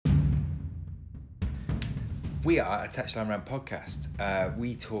We are a Touchline Rant podcast.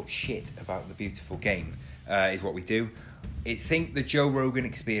 We talk shit about the beautiful game, is what we do. Think the Joe Rogan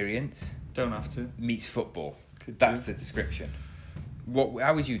experience. Don't have to. Meets football. That's the description.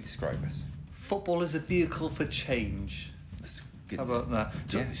 How would you describe us? Football is a vehicle for change. How about that?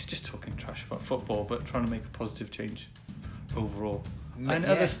 Yeah. It's just talking trash about football, but trying to make a positive change overall. And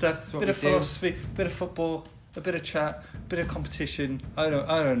yeah, other stuff, bit of philosophy, bit of football, a bit of chat, a bit of competition. I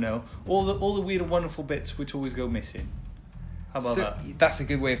don't know. All the weird and wonderful bits which always go missing. How about that? That's a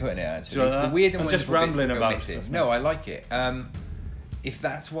good way of putting it, actually. Do you like that? The weird and I'm wonderful just rambling bits that go about missing. stuff. No, I like it. If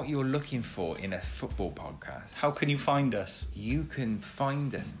that's what you're looking for in a football podcast, How can you find us? you can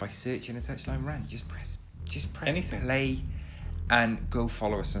find us by searching a Touchline Rant. Just press Anything. play and go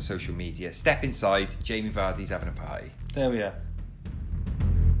follow us on social media. Step inside. Jamie Vardy's having a party. There we are.